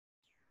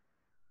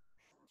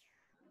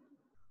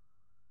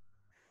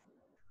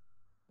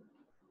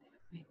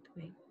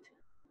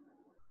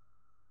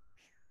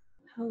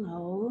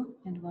Hello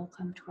and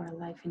welcome to our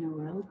Life in a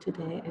World.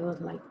 Today I would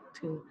like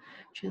to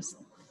just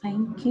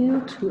thank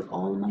you to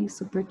all my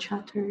super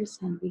chatters,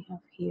 and we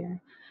have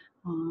here,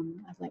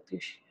 I'd like to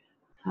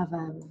have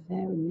a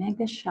very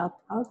mega shout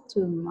out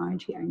to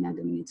Margie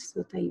Arnado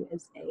Mitsuta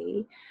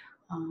USA,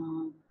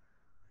 um,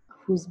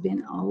 who's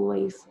been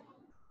always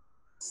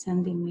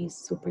sending me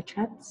super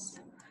chats.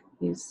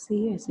 You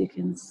see, as you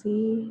can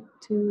see,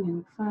 2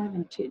 and 5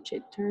 and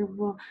Chit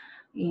Turbo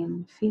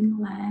in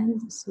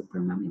Finland,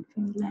 Supermom in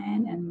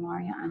Finland, and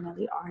Maria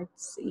Annalie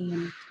Arts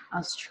in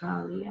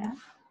Australia.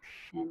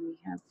 And we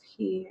have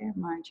here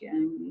Margie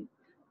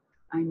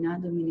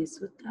Arnado,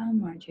 Minnesota,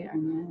 Margie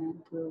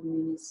Arnado,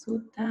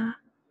 Minnesota,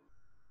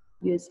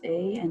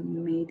 USA,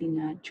 and Made in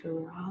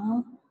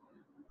Natural.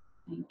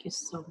 Thank you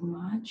so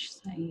much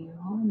sa iyo,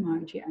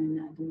 Margie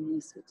Arnado,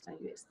 Minnesota,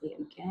 USA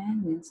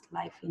again. Wins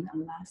Life in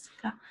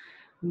Alaska,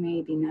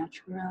 Made in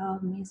Natural,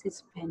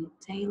 Mrs. Penny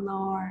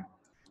Taylor.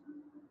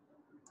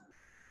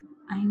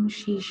 I'm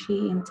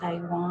Shishi in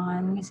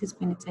Taiwan, Mrs.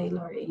 Penny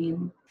Taylor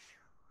in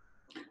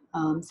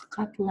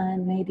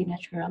Scotland, Made in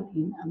Natural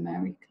in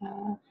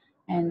America,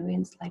 and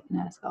Wins Life in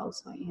Alaska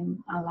also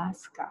in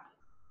Alaska,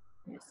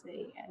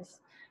 USA, yes.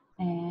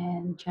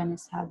 And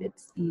Janice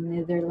Habits in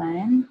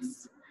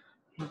Netherlands.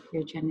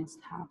 Your Janice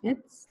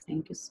Habits.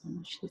 Thank you so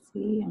much,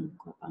 Sissy, and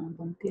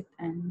Buntit,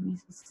 and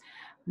Mrs.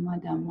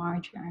 Madam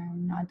Margie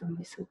Arnado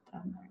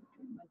Misuta,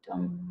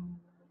 Madam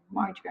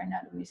Margie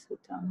Arnado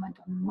Misuta,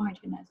 Madam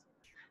Margie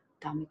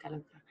dami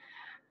talaga.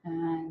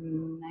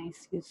 And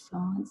Nice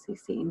Yuson,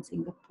 Sissy in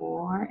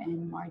Singapore,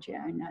 and Margie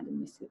Arnado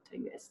Misuta,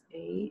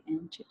 USA,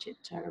 and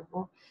Chichit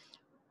Turbo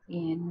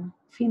in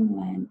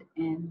Finland,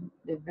 and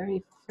the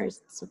very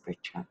first super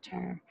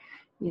chatter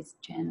is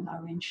Jen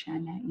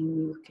Laurentiana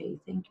in UK.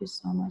 Thank you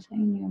so much. I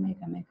knew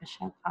mega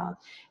shout out,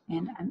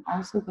 and I'm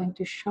also going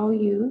to show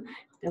you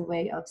the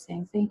way of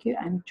saying thank you.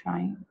 I'm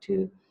trying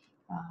to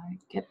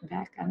get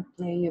back and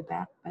play you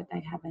back, but I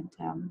haven't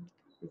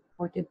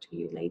reported to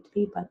you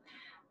lately, but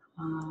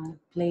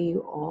play you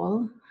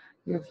all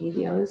your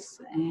videos.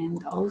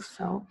 And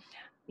also,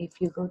 if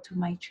you go to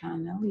my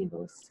channel, you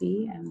will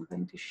see I'm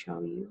going to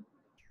show you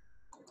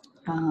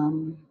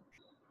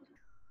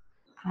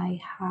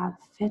I have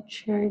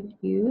featured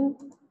your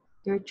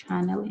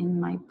channel in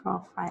my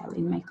profile,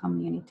 in my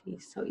community.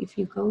 So if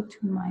you go to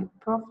my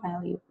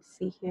profile, you will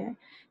see here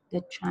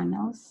the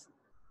channels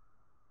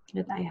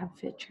that I have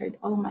featured,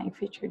 all my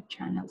featured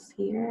channels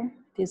here.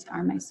 These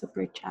are my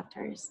super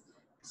chatters.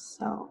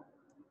 So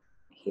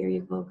here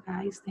you go,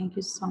 guys. Thank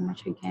you so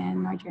much again.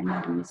 Marjorie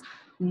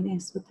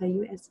Minnesota,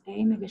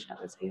 USA. Mega shout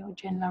out to you.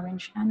 Jen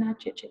Laurentiana,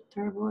 Chit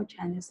Turbo,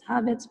 Janice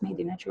Habits, Made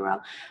in Natural,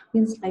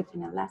 Wins Life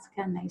in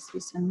Alaska, Nice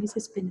Susan,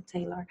 Mrs. Penny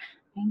Taylor,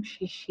 I'm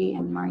Shishi,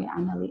 and Maria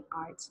Annalie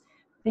Arts.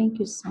 Thank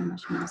you so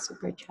much, mga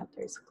super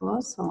chatters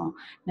ko. So,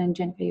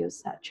 nandyan kayo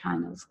sa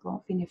channels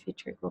ko.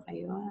 Fini-feature ko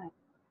kayo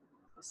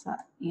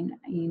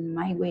in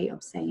my way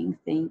of saying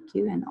thank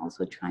you, and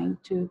also trying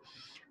to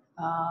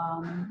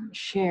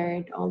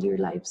shared all your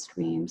live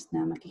streams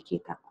na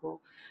makikita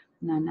ko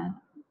na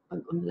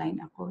pag online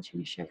ako,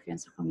 sinishare ko yan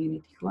sa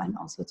community ko, and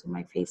also to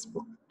my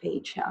Facebook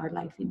page, Our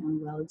Life in a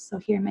World. So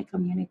here in my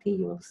community,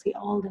 you will see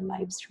all the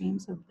live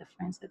streams of the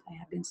friends that I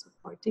have been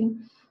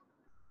supporting.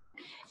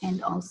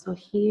 And also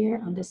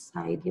here on the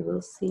side, you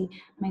will see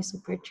my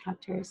super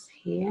chatters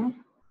here.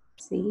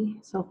 See?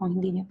 So kung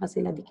hindi niyo pa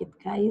sila dikit,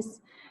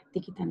 guys,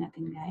 dikitan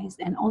natin, guys.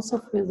 And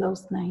also for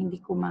those na hindi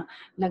ko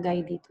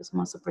malagay dito sa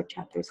mga super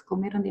chatters ko,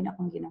 meron din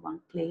akong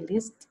ginawang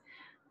playlist,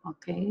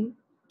 okay,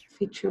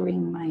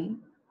 featuring my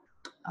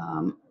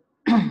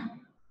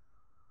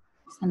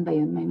saan ba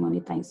yun? My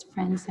monetized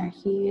friends are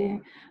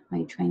here,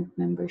 my joint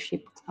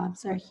membership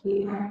clubs are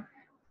here,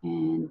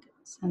 and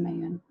saan ba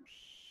yun?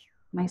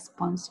 My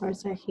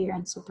sponsors are here,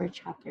 and super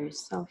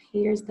chatters. So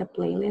here's the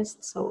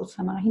playlist. So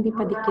sa mga hindi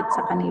pa dikit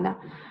sa kanila,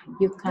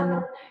 you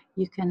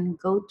can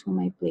go to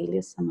my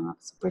playlist sa mga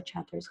super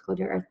chatters ko.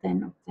 There are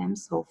 10 of them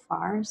so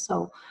far.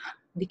 So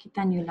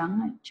dikitan nyo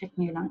lang, check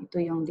nyo lang. Ito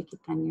yung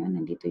dikitan nyo.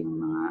 Nandito yung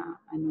mga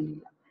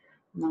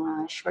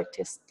mga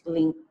shortest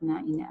link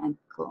na ina-add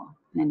ko.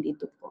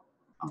 Nandito po.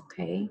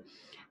 Okay?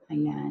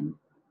 Ayan.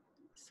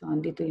 So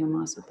nandito yung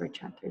mga super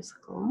chatters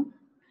ko.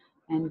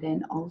 And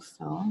then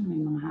also, may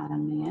mga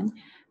harang na yan.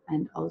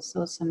 And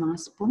also sa mga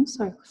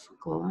sponsors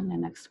ko na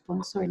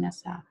nag-sponsor na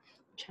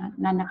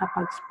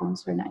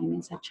nakapag-sponsor na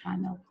sa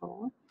channel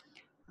ko,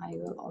 I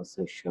will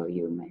also show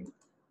you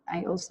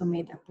I also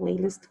made a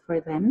playlist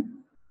for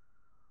them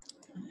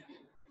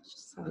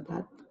so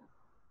that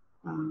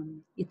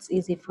it's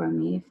easy for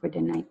me for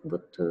the night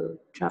boot to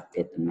drop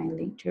it in my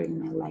link during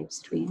my live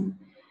stream.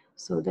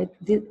 So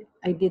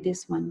I did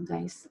this one,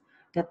 guys,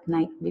 that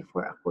night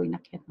before ako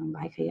inakyat ng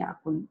bahay, kaya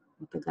ako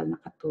matagal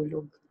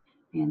nakatulog.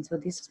 Ayan, so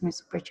this is my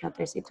super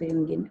chatters. Ito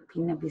yung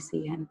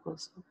pinabisihan ko.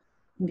 So,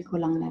 hindi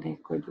ko lang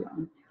na-record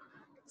yun.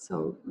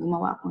 So,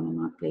 gumawa ako ng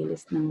mga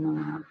playlist ng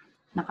mga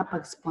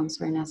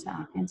nakapag-sponsor na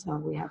sa akin. So,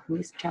 we have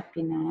Miss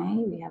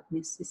Chapinay, we have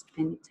Mrs.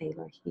 Penny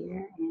Taylor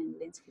here, and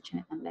Lynn's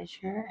Kitchenette and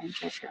Leisure, and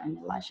Treasure and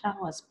Elisha,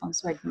 who has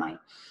sponsored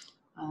my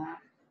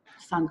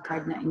sound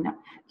card na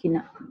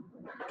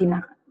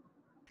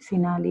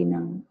sinali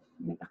ng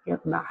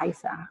nag-akyat bahay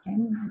sa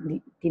akin.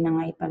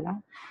 Tinangay pala.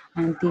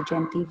 And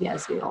TGN TV,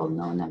 as we all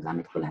know,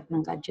 nagamit ko lahat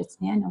ng gadgets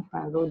niya. Nung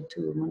pa-road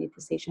to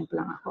monetization pa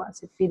lang ako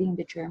as feeding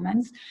the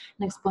Germans.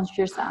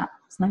 Nag-sponsor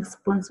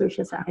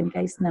siya sa akin,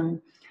 guys,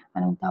 ng,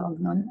 anong tawag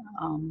nun?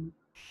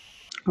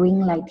 Ring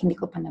light. Hindi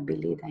ko pa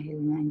nabili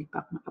dahil nga hindi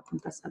pa ako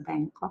nakapunta sa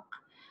Bangkok.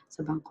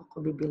 Sa Bangkok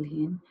ko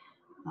bibilhin.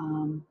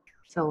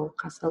 So,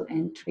 Castle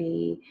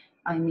Entry,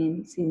 I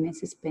mean, si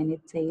Mrs.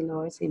 Bennett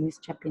Taylor, si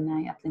Miss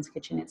Chapinay at Lynn's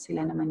Kitchenette,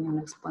 sila naman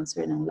yung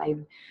nag-sponsor ng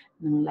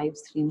live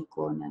stream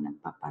ko na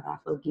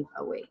nagpaparaffle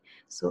giveaway.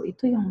 So,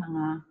 ito yung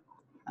mga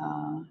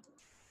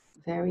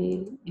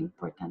very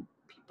important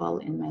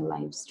people in my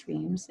live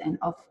streams. And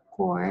of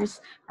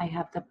course, I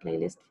have the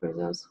playlist for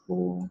those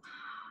who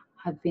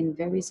have been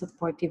very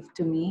supportive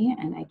to me,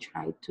 and I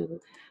try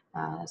to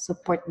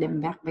support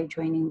them back by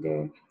joining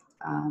their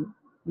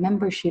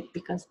membership,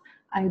 because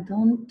I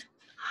don't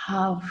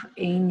have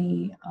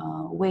any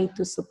way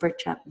to super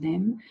chat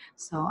them.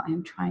 So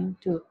I'm trying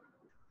to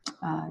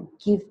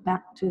give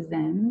back to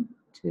them,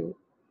 to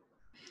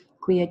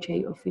Kuya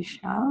J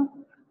Official,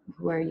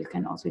 where you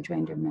can also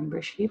join their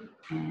membership,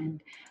 and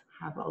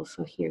have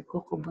also here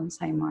Coco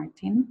Bonsai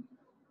Martin,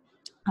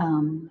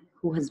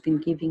 who has been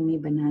giving me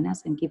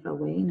bananas and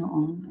giveaway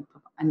noong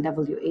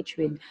NWH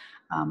with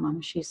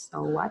Ma'am She's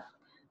So What.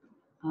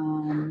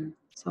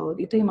 So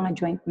ito yung mga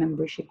joint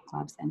membership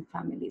clubs and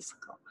families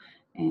ko.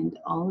 And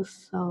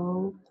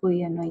also,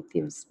 Kuya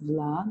Noitive's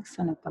vlog.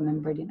 So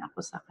nagpa-member din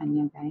ako sa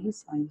kanya,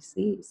 guys. So you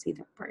see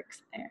the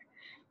perks there.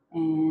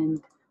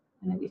 And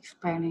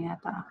nag-expire na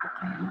yata ako,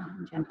 kaya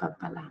dyan pa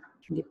pala.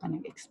 Hindi pa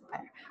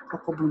nag-expire.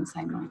 Coco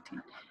Bonsai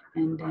Martin.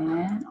 And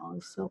then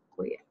also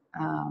Kuya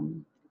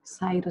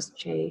Cyrus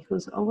J,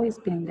 who's always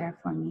been there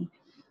for me.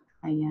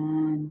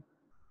 Ayan.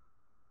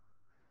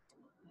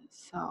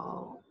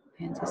 So,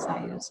 yan si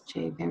Cyrus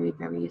J, very,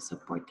 very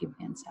supportive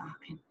yan sa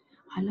akin.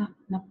 Hala,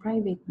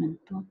 na-private man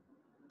to.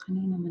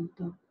 Kanina man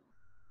to.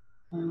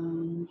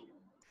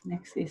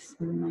 Next is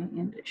my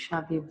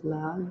Shabby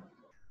vlog.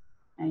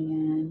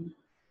 Ayan.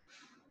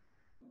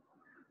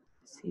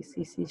 Si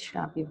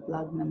Shabby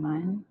vlog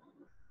naman.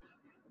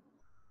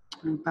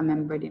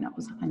 Nagpa-member din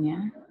ako sa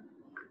kanya.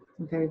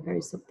 Very,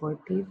 very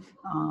supportive.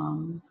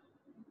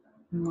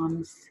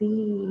 Mom C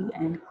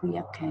and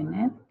Kuya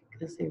Kenneth,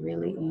 because I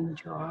really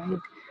enjoyed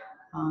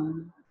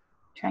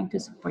trying to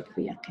support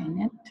Kuya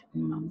Kenneth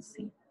and Mom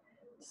C.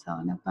 So,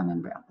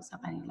 nagpa-member ako sa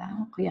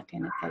kanila. Kuya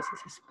Kenneth, guys,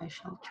 is a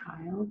special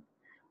child,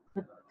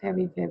 but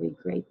very, very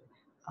great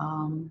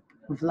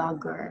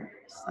vlogger.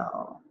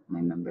 So,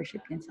 may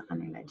membership din sa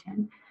kanila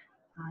dyan.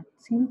 At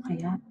sino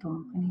kaya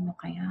to? Kanino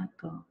kaya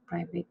to?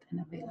 Private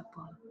and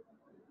available.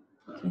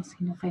 Okay,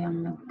 sino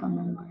kayang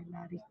nagpa-member?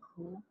 Lari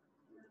ko.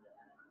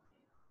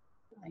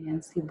 Ayan,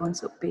 si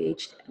Bonso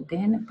PH.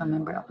 Then,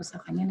 nagpa-member ako sa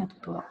kanya.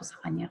 Natutuwa ako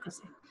sa kanya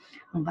kasi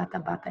ang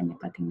bata-bata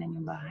niya, patingnan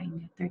yung bahay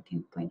niya,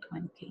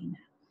 13.1K na.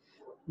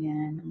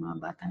 Yan, ang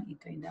mga batang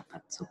ito ay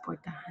dapat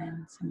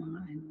suportahan sa mga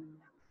ano.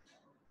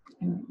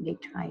 And they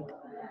tried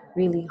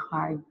really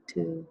hard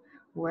to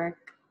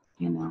work,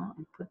 you know,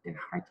 and put their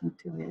heart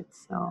into it.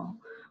 So,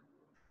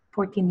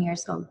 14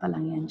 years old pa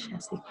lang yan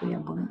siya, si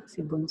si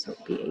Bunso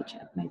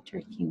PH at may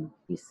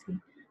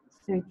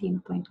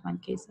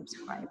 13.1K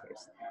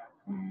subscribers.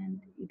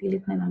 And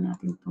i-delete na lang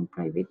natin itong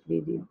private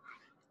video.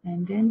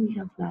 And then we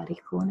have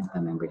Lariko,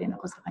 nagpa-member din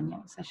ako sa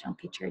kanya. Isa siyang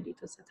teacher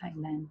dito sa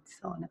Thailand.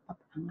 So,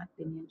 nagpapangat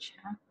din yan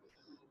siya.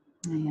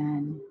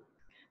 Ayan.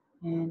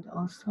 And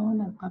also,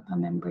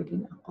 nagpapa-member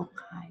din ako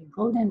kay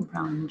Golden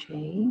Brown J.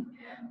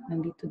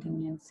 Nandito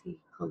din yan si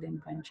Golden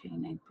Brown J,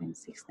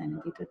 9.6 na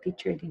nandito.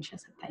 Teacher din siya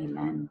sa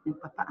Thailand.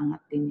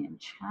 Nagpapaangat din yan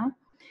siya.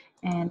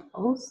 And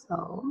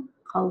also,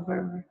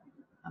 Culver,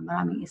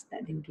 maraming isda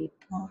din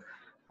dito.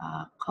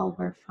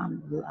 Culver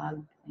Farm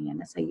Vlog. Ayan,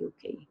 nasa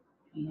UK.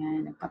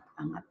 Ayan,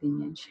 nagpapaangat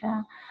din yan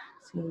siya.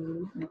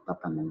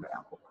 Nagpapa-member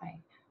ako kay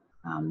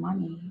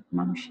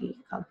Mamshi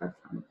Culver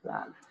Farm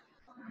Vlog.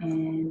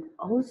 And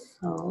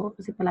also,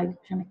 kasi palagi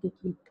ko siya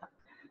nakikita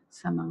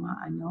sa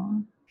mga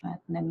ano, at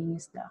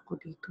nangingisda ako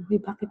dito.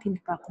 Uy, bakit hindi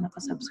pa ako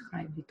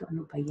nakasubscribe dito?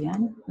 Ano ba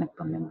yan?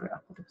 Nagpa-member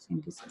ako tapos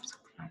hindi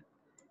subscribe.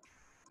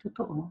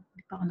 Totoo,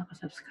 hindi pa ako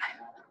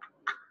nakasubscribe.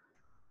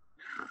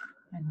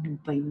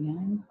 Ano ba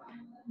yan?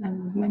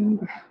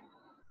 Nag-member.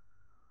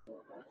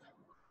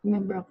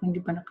 Member ako, hindi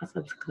pa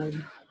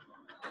nakasubscribe.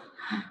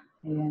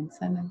 Ayan,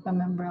 so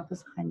nagpa-member ako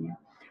sa kanya.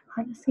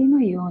 Hala, sino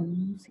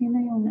yun?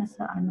 Sino yung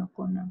nasa ano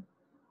ko na?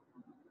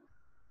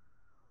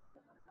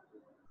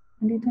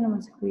 Nandito naman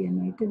si Kuya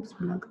Noitive's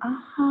vlog.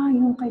 Ah,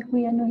 yung kay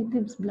Kuya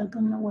Noitive's vlog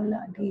ang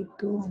nawala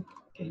dito.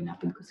 Okay,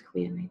 hanapin ko si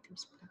Kuya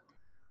Noitive's vlog.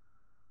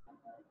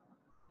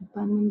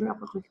 Nagpa-member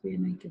ako kay Kuya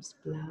Noitive's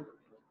vlog.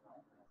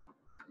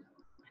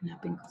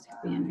 Hanapin ko si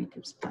Kuya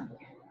Noitive's vlog.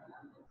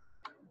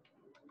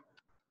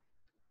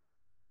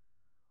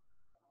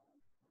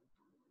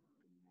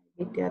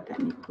 Video ata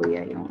ni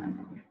Kuya yung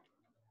ano niya.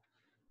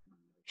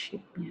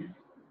 Ship niya.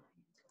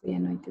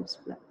 Kuya Noitive's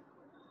vlog.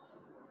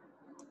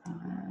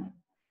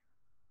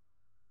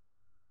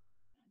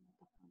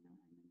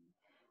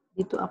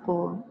 dito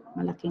ako,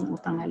 malaking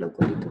utang na loob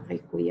ko dito kay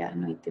Kuya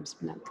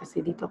Monetized Vlog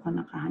kasi dito ako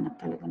nakahanap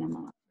talaga ng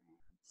mga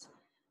friends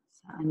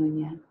sa ano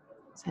niya,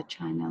 sa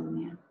channel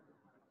niya.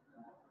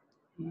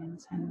 Ayan,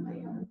 saan ba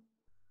yun?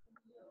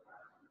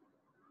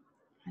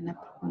 Hanap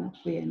ako ng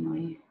Kuya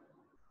Noy.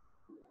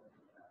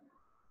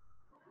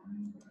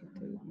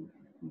 Ito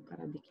yung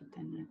para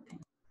dikitan natin.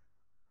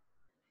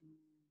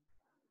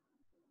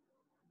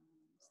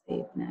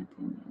 Save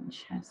natin yan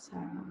siya sa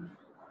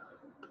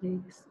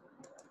place.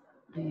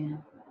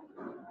 Ayan.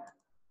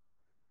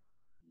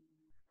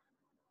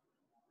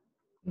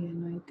 Kuya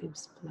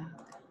Monetized Vlog.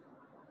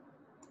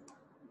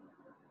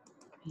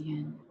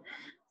 Ayan.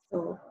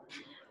 So,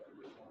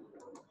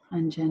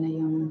 andyan na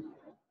yung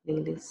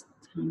playlist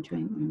ng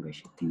joint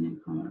membership.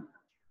 Tingnan ko nga.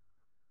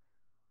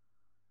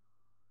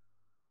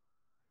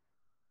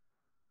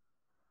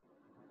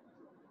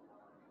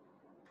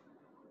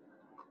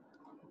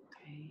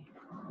 Okay.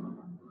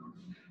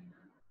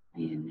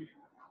 Ayan na.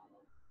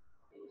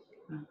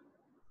 Diba?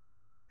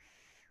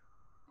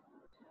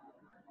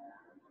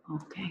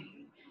 Okay.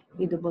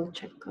 I-double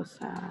check ko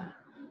sa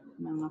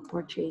mga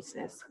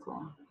purchases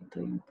ko. Ito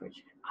yung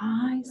purchase.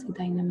 Ay, si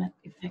Dynamite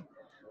Effect.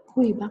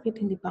 Huy,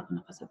 bakit hindi pa ako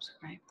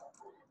nakasubscribe?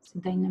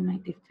 Si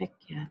Dynamite Effect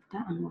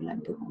yata ang wala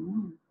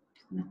doon.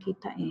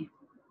 Nakita eh.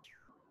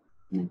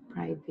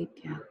 Nag-private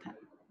yata.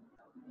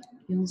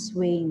 Yung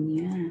sway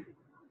niya.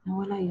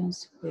 Nawala yung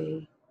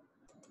sway.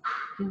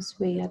 Yung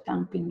sway yata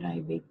ang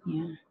pin-private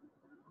niya.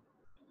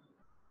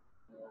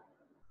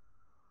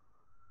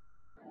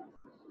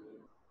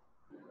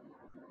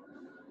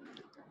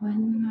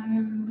 When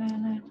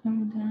Marvella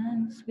come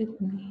dance with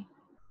me.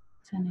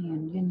 Sana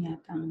yun? Yun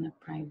yata ang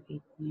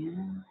na-private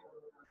niya.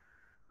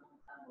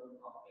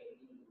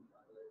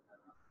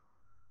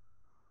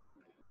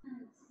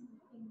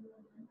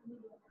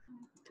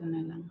 Ito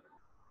na lang.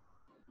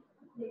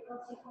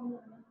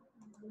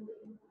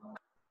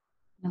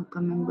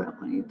 Nagpa-member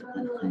ako nito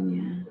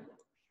kanya.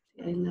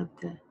 I love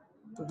the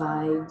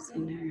vibes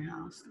in her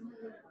house.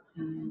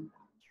 And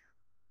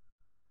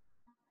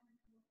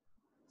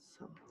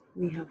so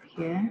we have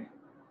here.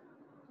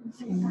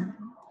 Sino?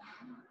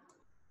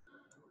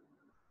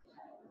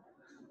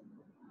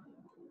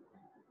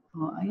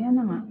 Oh, ayan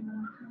na nga.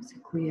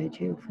 Si Kuya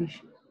J.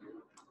 Official.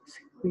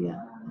 Si Kuya.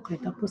 Okay,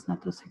 tapos na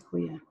to si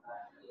Kuya.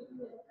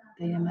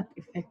 Dynamite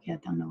Effect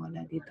yata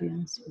nawala dito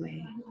yung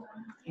sway.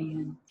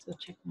 Ayan. So,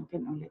 check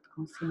natin ulit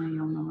kung sino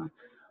yung mga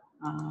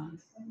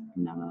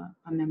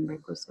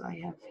na-member ko. So, I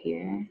have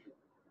here.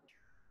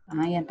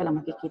 Ayan pala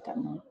makikita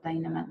mo.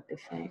 Dynamite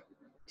Effect.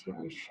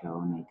 TR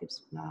Show.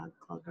 Natives Vlog.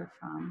 Cover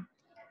from.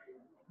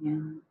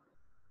 Ayan.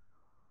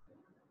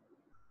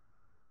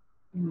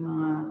 Yung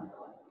mga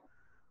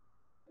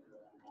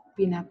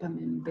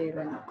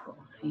pinapamemberan ako.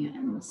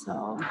 Ayan.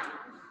 So,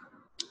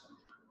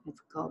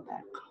 let's go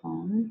back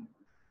home.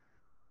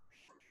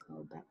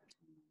 Go back to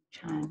my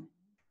channel.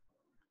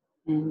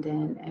 And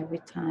then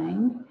every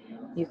time,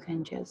 you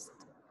can just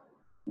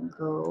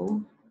go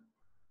to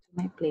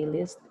my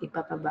playlist.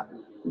 Ipapaba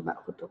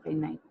ko to kay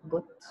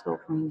Nightbot.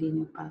 So, kung hindi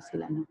nyo pa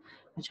sila, no?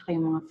 At saka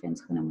yung mga friends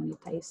ko na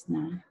monetize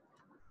na,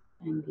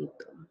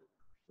 nandito.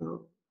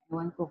 So,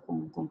 ewan ko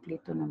kung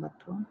kompleto na ba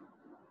to.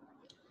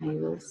 I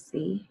will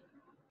see.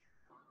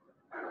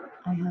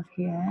 I have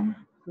here,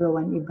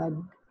 Rowan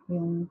Ibad.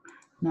 Yung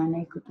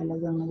nanay ko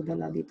talagang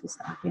nagdala dito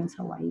sa akin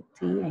sa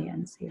YT.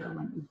 Ayan, si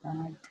Rowan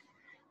Ibad.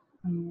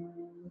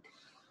 And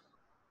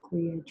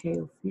Kuya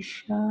J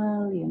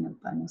Official, yun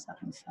nagpaano sa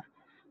akin sa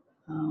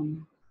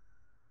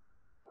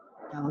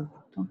tawag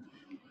ito,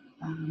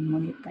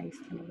 monetize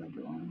talaga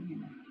doon.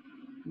 Yun,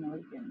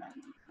 nanood yun na.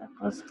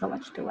 Tapos,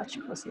 ka-watch to watch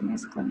ko si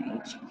Miss Con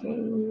HK.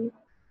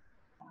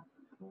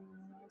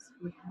 Tapos,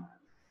 we have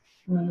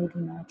Made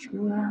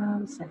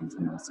Natural, isa rin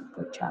sa mga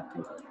super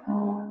chatter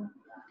ko.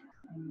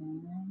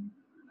 Ayan.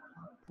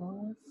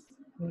 Tapos,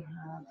 we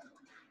have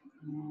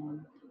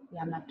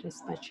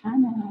Yamatrista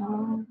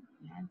channel.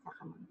 Ayan,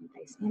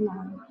 kaka-monetize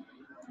nila.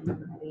 And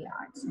Maria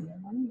Arts and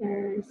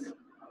Wonders.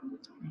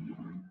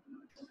 Ayan.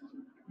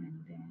 And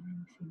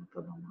then, sino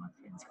pa bang mga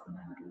friends ko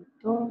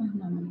nandito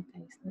na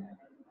monetize na?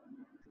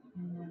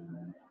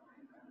 And,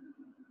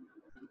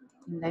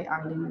 Inday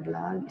Arlene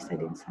Vlog, isa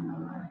din sa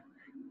mga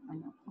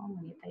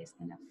monetize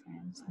na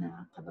friends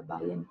na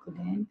kababayan ko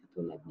din,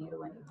 katulad ni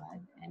Ruan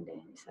Ibad. And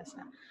then, isa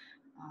sa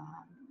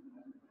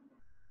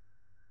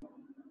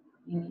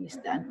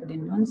iniisdaan ko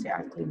din nun si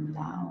Arclin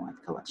Lao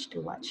at ka-watch to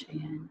watch.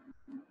 Ayan.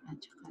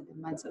 At saka the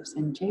Months of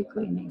San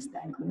Diego,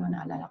 iniisdaan ko nun.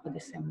 Naalala ko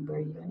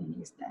December yun,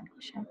 iniisdaan ko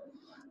siya.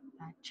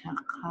 At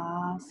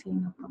saka,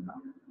 sino pa ba?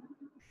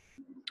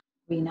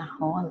 Rina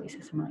Hall,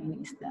 isa sa mga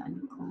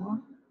iniisdaan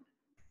ko.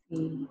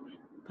 Si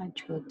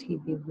Pacho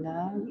TV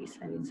Vlog,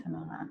 isa rin sa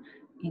mga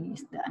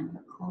iniisdaan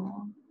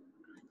ko.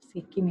 Si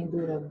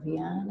Kimidura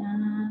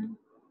Viana,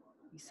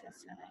 isa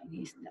sa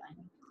iniisdaan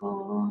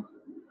ko.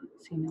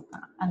 Sino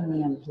pa?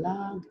 Anya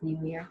Vlog,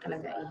 New Year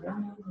talaga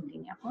iyon.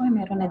 Hindi niya ako.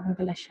 Meron na din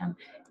pala siyang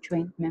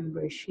joint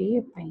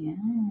membership.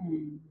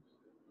 Ayan.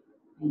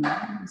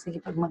 Ayan.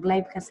 Sige, pag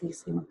mag-live kasi,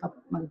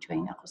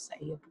 mag-join ako sa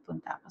iyo.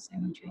 Pupunta ako sa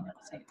iyo, mag-join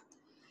ako sa iyo.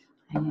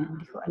 Ayan,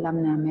 hindi ko alam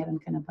na meron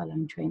ka na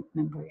palang joint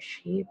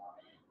membership.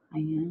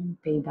 Ayan,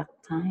 payback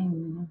time.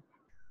 Ano?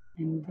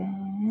 And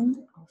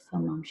then, also,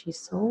 Ma'am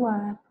She's So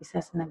What.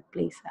 Isa sa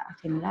nag-play sa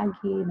akin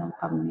lagi nung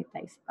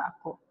pa-monetize pa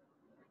ako.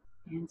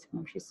 Ayan, si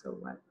Ma'am She's So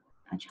What.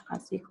 At saka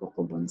si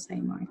Coco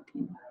Bonsai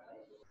Martin.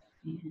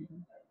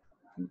 Ayan.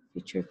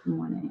 Future ko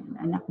muna yan.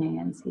 Anak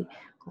niya yan, si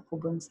Coco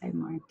Bonsai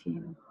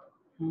Martin.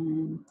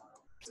 And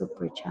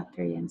super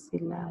chatter yan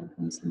sila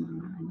dun sa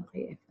mga ano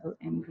kay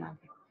FLM.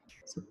 Grabe.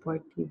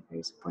 Supportive,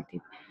 very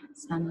supportive.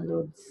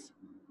 Sunloads.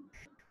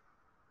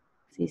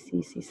 Si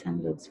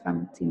Sunloads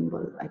from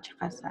Symbol. At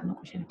saka sa ano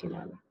ko siya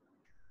nakilala.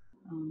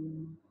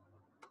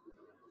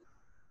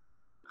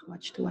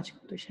 Watch to watch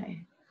ko to siya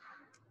eh.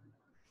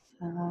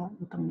 Sa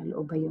Utang na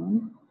Loob ba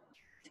yun?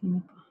 Sino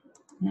pa?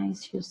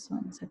 Nice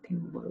Houston sa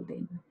Symbol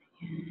din.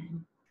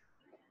 Ayan.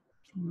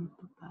 Sino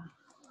pa?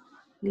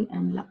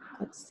 Lian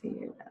Lakot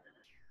Sierra.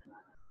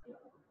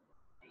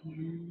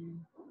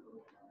 Ayan.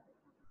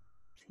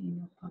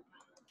 Sino pa?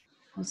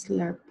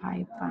 Hustler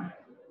Pai pa.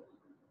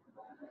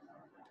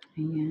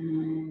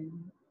 Ayan.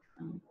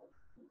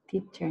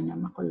 Teacher na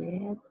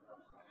makulit.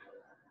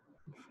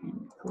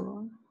 Friend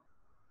ko.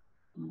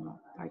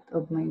 Part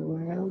of my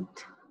world.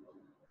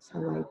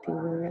 Sa YT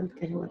World.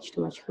 Kasi watch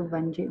to watch ko.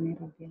 Banji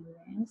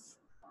Mirabeles.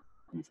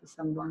 Nasa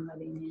Sambuanga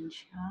din yan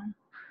siya.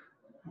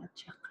 At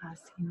saka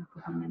sino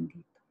pa ba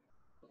nandito?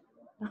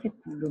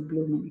 Bakit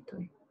nag-blue man ito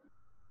eh?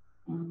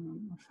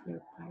 Osler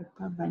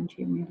Parpa,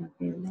 Banji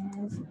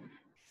Mirabeles,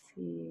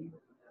 si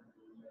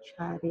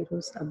Shari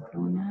Rose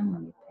Abrona,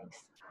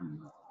 monetize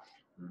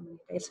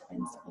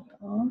friends ko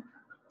to.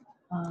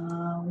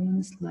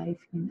 Wins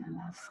Life in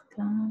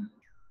Alaska.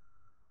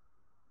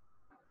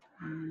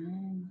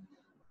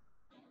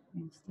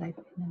 Wins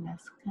Life in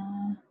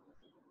Alaska.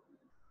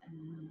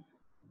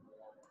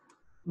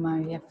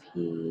 Maria F.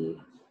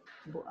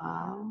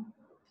 Buaw.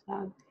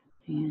 Flag.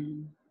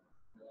 Ayan.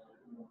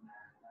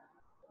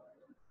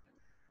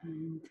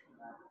 And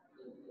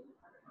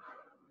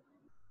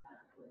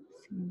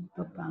sino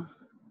pa ba?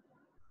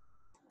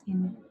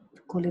 In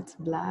Kulit's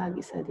Vlog,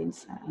 isa din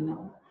sa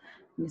ano.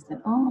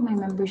 May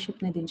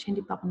membership na din siya.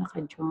 Hindi pa ako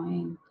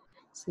naka-join.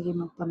 Sige,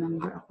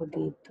 magpa-member ako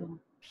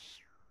dito.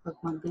 Pag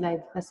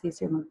mag-live kasi,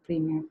 sir,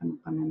 mag-premiere ka,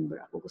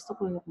 magpa-member ako. Gusto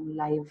ko yung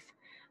live.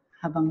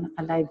 Habang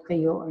naka-live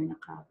kayo or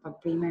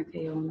nakapag-premiere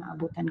kayo,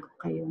 naabutan ko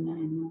kayo na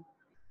ano,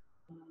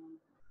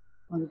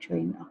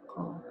 mag-join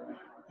ako.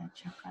 At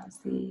saka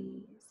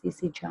si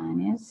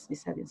Janice,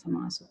 isa din sa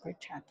mga super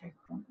chatter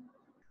ko.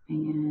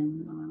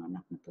 Ayan, mga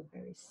anak na to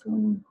very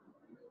soon.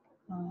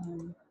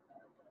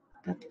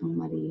 Tatlong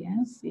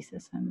Marias, isa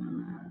sa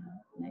mga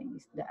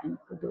naisdaan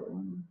ko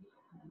doon.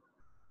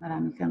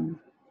 Marami kang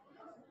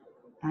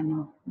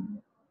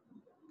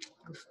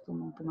gusto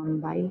mong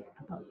tumambay.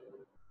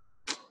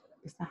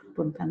 Basta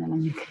punta na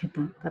lang yung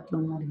kita.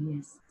 Tatlong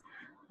Marias.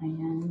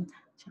 Ayan.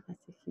 Tsaka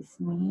si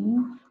Kismi.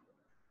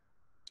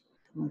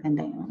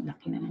 Maganda yung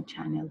laki na ng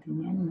channel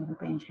din yan. Meron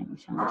pa yan siyang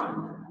isang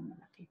channel na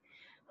malaki.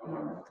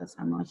 Ayan.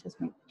 Kasama ko siya sa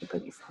may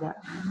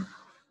ipag-isdaan.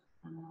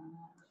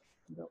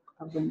 Dok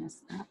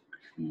Abonasak.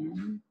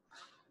 Ayan.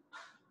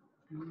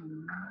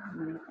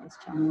 Monetized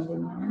channel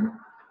din yan.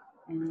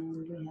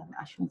 And we have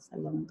Asyong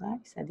Salonga.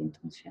 Isa din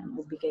itong siya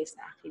magbigay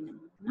sa akin ng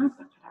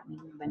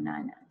napakaraming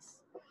bananas.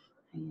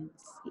 Ayan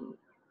si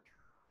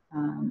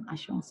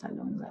Asyong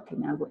Salonga.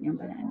 Tinago niyang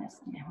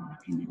bananas niya.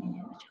 Malaki na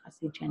niya. At saka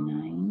si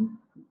Janine.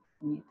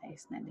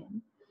 Monetized na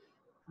din.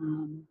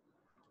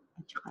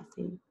 At saka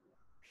si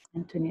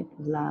Antoinette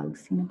Vlog.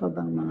 Sino pa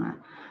bang mga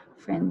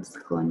friends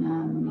ko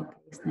na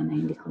monetized na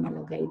hindi ko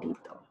nalagay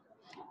dito?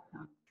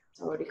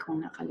 Sorry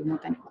kung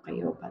nakalimutan ko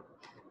kayo, but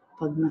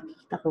pag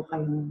nakita ko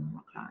kayong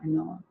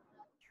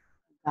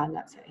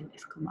gala sa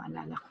LS ko,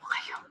 maalala ko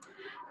kayo.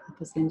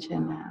 Pasensya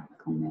na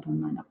kung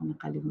meron man ako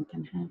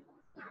nakalimutan ha.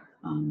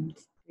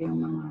 Yung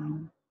mga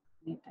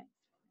monetized.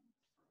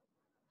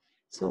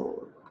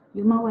 So,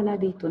 yung mga wala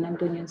dito,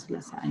 nandun yun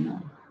sila sa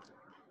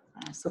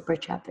super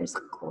chatters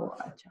ko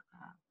at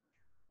saka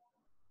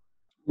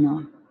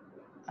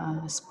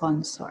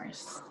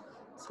sponsors.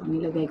 So,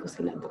 nilagay ko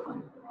sila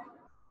doon.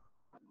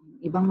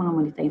 Ibang mga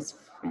monetized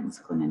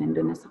friends ko na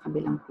nandun na sa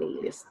kabilang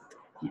playlist.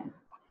 Yan.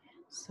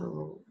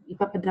 So,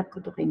 ipapadrop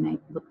ko to kay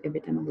Nightbot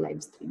every time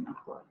mag-live stream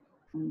ako.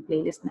 Yung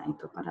playlist na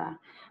ito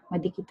para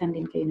madikitan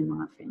din kayo ng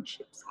mga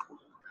friendships ko.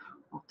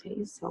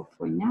 Okay, so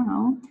for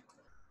now,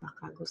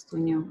 baka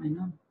gusto niyo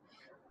ano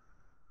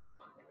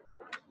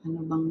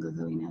bang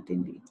gagawin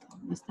natin dito?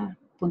 Basta,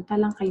 punta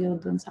lang kayo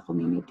doon sa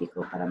community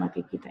ko para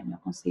makikita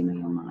niyo kung sino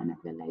yung mga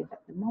nagla-live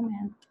at the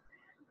moment.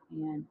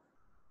 Ayan.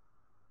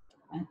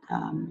 At,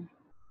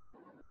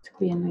 si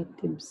Kuya Noy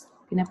Tibbs,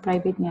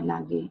 pina-private niya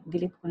lagi.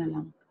 Delete ko na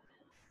lang.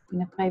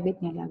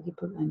 Pina-private niya lagi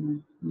pag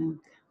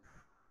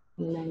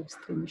nag-live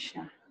stream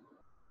siya.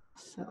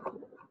 So,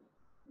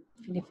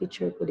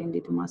 pina-feature ko din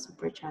dito mga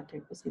super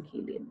chatter ko sa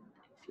gilid.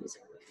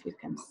 If you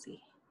can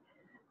see.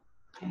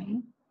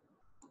 Okay?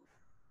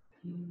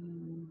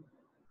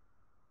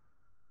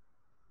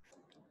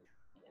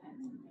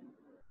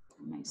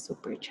 My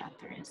super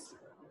chatters.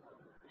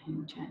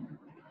 Ayan dyan.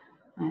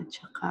 At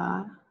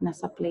saka,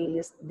 nasa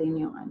playlist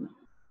din yung ano.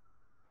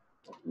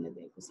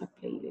 Ilagay ko sa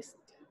playlist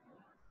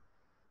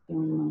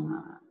yung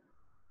mga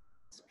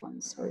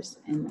sponsors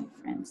and my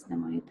friends na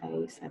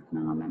monetize at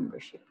mga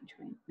membership,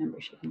 joint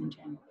membership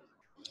nandyan.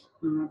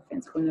 Mga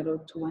friends ko na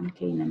road to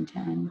 1K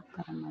nandyan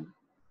para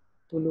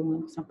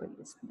magtulungan ko sa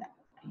pag-isda.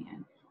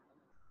 Ayan.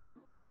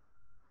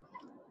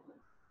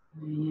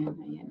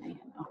 Ayan.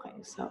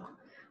 Okay, so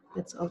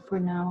that's all for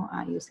now.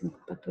 Ayusin ko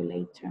pa to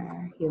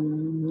later. Yung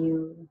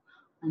new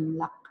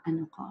unlock,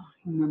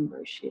 yung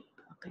membership.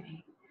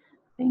 Okay.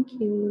 Thank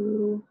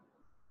you.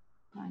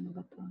 Paano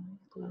ba to?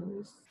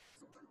 Close.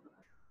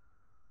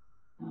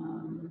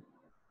 And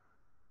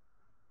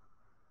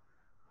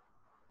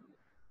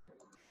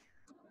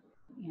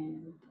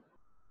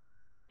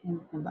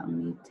na ba ang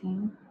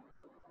meeting?